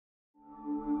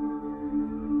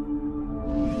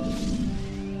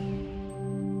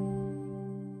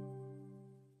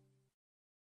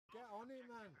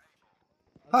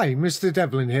Hi, Mr.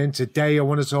 Devlin here, and today I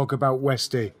want to talk about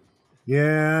Westie.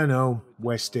 Yeah, I know,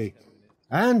 Westie.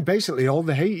 And basically all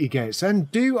the hate he gets, and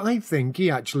do I think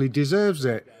he actually deserves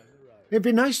it? It'd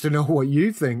be nice to know what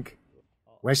you think.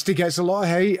 Westie gets a lot of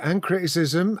hate and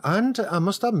criticism, and I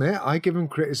must admit, I give him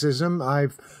criticism.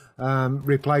 I've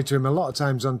replied to him a lot of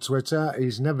times on Twitter.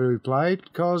 He's never replied,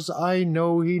 because I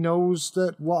know he knows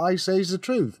that what I say is the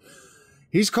truth.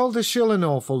 He's called a shill an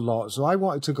awful lot, so I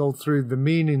wanted to go through the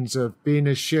meanings of being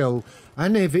a shill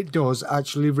and if it does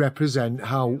actually represent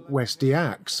how Westie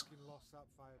acts.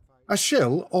 A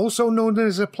shill, also known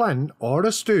as a plant or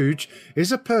a stooge,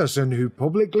 is a person who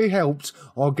publicly helps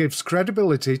or gives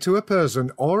credibility to a person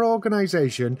or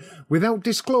organisation without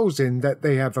disclosing that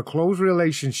they have a close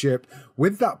relationship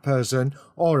with that person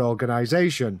or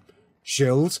organisation.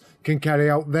 Shills can carry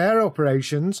out their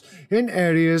operations in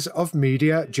areas of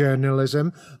media,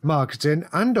 journalism, marketing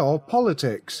and or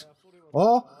politics.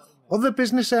 Or other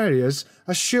business areas,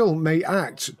 a shill may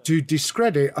act to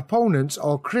discredit opponents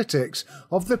or critics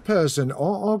of the person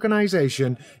or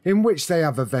organisation in which they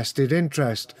have a vested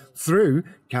interest, through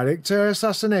character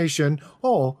assassination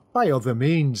or by other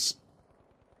means.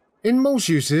 In most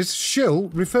uses, shill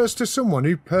refers to someone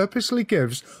who purposely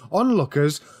gives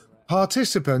onlookers,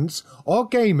 participants or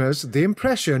gamers the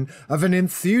impression of an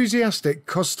enthusiastic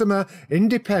customer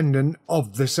independent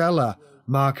of the seller,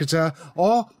 marketer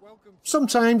or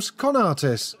sometimes con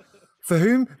artists, for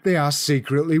whom they are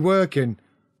secretly working.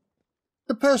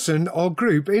 The person or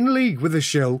group in league with a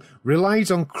shill relies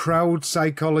on crowd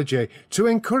psychology to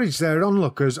encourage their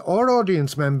onlookers or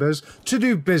audience members to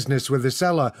do business with the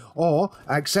seller or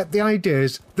accept the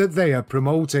ideas that they are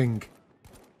promoting.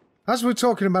 As we're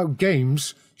talking about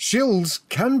games, shills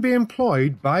can be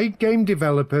employed by game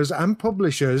developers and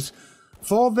publishers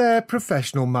for their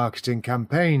professional marketing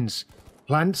campaigns.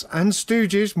 Plants and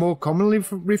stooges more commonly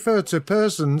refer to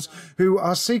persons who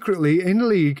are secretly in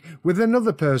league with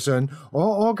another person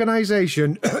or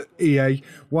organisation, EA,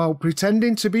 while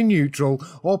pretending to be neutral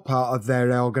or part of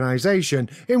their organisation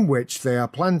in which they are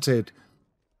planted.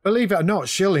 Believe it or not,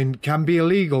 shilling can be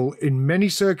illegal in many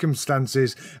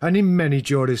circumstances and in many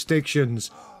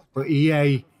jurisdictions, but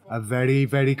EA are very,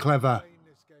 very clever.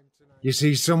 You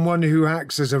see, someone who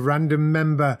acts as a random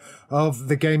member of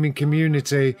the gaming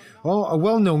community or a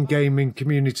well-known gaming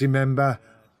community member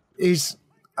is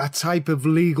a type of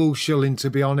legal shilling, to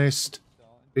be honest,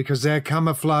 because they're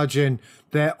camouflaging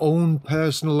their own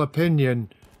personal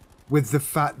opinion with the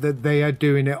fact that they are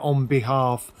doing it on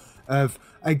behalf of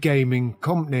a gaming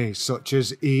company such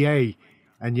as EA.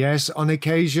 And yes, on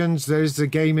occasions there's the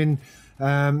Game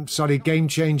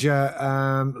Changer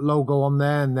logo on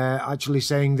there, and they're actually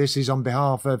saying this is on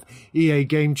behalf of EA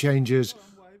Game Changers,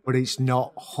 but it's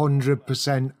not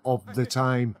 100% of the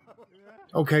time.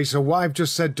 Okay, so what I've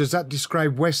just said, does that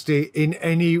describe Westie in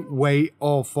any way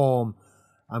or form?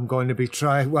 I'm going to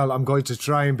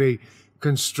try and be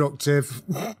constructive.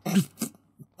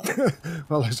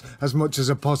 Well, as much as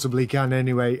I possibly can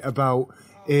anyway, about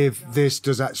if this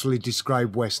does actually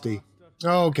describe Westie.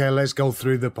 Okay, let's go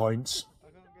through the points.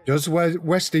 Does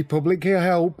Westie publicly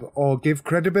help or give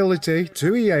credibility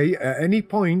to EA at any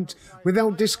point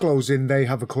without disclosing they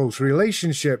have a close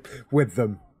relationship with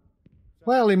them?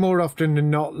 Well, he more often than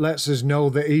not lets us know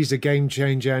that he's a game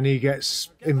changer and he gets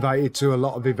invited to a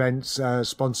lot of events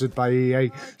sponsored by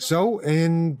EA. So,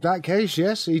 in that case,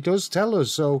 yes, he does tell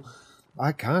us, so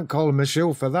I can't call him a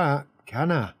shill for that,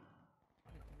 can I?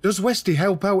 Does Westie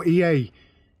help out EA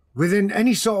within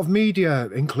any sort of media,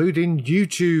 including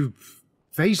YouTube,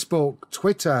 Facebook,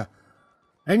 Twitter,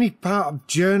 any part of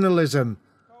journalism,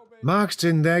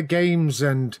 marketing their games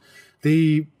and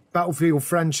the Battlefield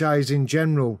franchise in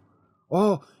general,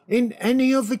 or in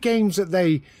any other games that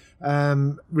they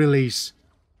release?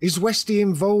 Is Westie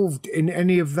involved in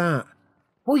any of that?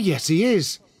 Well, yes, he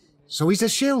is. So he's a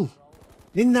shill,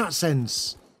 in that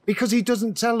sense, because he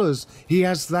doesn't tell us he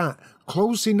has that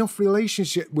close enough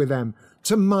relationship with them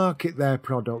to market their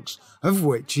products, of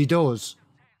which he does.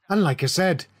 And like I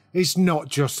said, it's not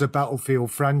just the Battlefield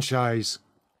franchise.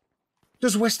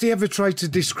 Does Westie ever try to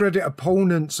discredit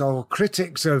opponents or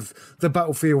critics of the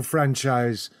Battlefield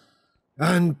franchise?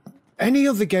 And any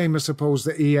other game, I suppose,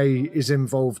 that EA is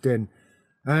involved in?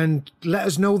 And let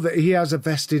us know that he has a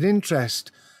vested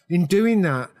interest in doing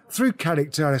that through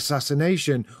character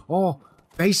assassination or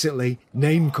basically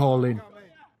name-calling.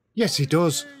 Yes, he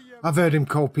does. I've heard him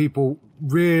call people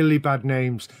really bad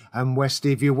names. And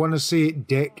Westie, if you want to see it,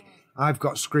 dick, I've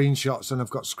got screenshots, and I've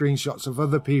got screenshots of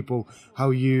other people,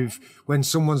 how when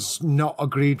someone's not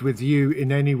agreed with you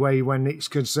in any way when it's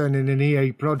concerning an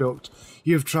EA product,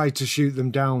 you've tried to shoot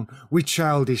them down with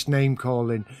childish name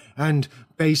calling and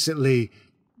basically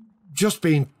just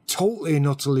being totally and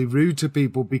utterly rude to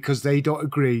people because they don't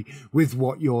agree with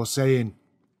what you're saying.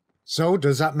 So,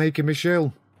 does that make him a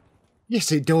shill?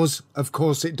 Yes, it does. Of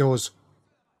course it does.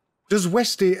 Does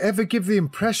Westie ever give the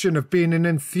impression of being an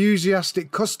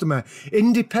enthusiastic customer,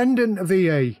 independent of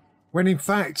EA, when in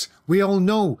fact, we all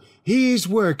know he is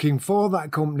working for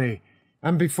that company?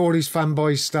 And before his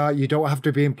fanboys start, you don't have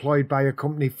to be employed by a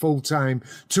company full-time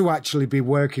to actually be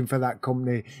working for that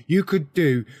company. You could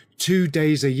do 2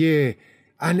 days a year.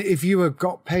 And if you have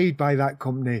got paid by that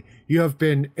company, you have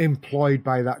been employed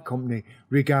by that company,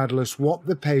 regardless what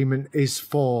the payment is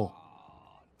for.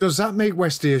 Does that make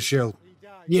Westie a shill?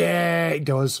 Yeah, it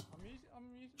does.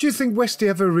 Do you think Westie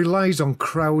ever relies on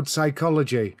crowd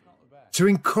psychology to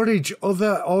encourage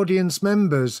other audience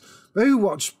members who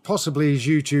watch possibly his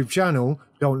YouTube channel,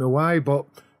 don't know why, but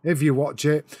if you watch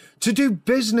it, to do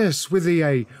business with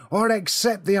EA or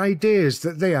accept the ideas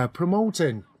that they are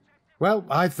promoting? Well,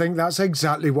 I think that's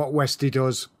exactly what Westie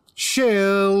does.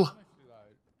 Shill!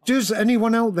 Does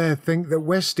anyone out there think that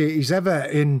Westie is ever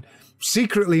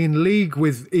secretly in league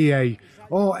with EA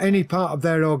or any part of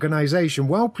their organisation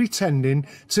while pretending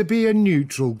to be a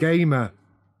neutral gamer?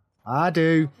 I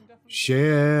do.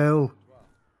 Shill.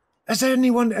 Has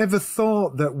anyone ever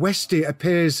thought that Westie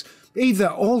appears either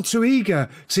all too eager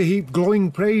to heap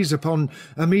glowing praise upon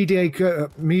a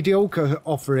mediocre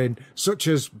offering such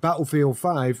as Battlefield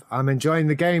 5, I'm enjoying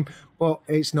the game, but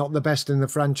it's not the best in the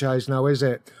franchise now, is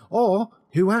it? Or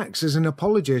who acts as an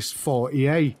apologist for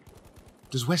EA?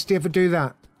 Does Westie ever do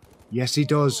that? Yes, he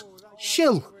does.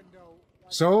 Shill.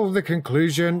 So the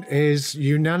conclusion is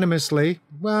unanimously,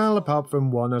 well, apart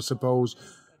from one, I suppose,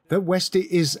 that Westie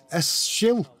is a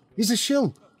shill. He's a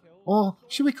shill. Or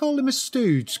should we call him a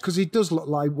stooge? Because he does look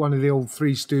like one of the old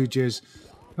Three Stooges.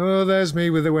 Oh, there's me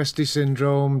with the Westie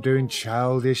syndrome, doing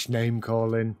childish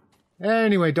name-calling.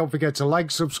 Anyway, don't forget to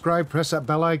like, subscribe, press that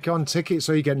bell icon, tick it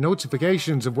so you get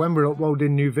notifications of when we're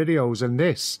uploading new videos. And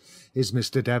this is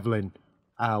Mr. Devlin,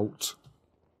 out.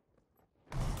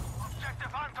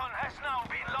 Objective Anton has now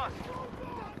been lost.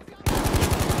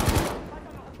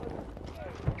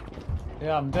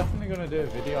 Yeah, I'm definitely going to do a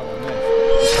video on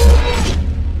this.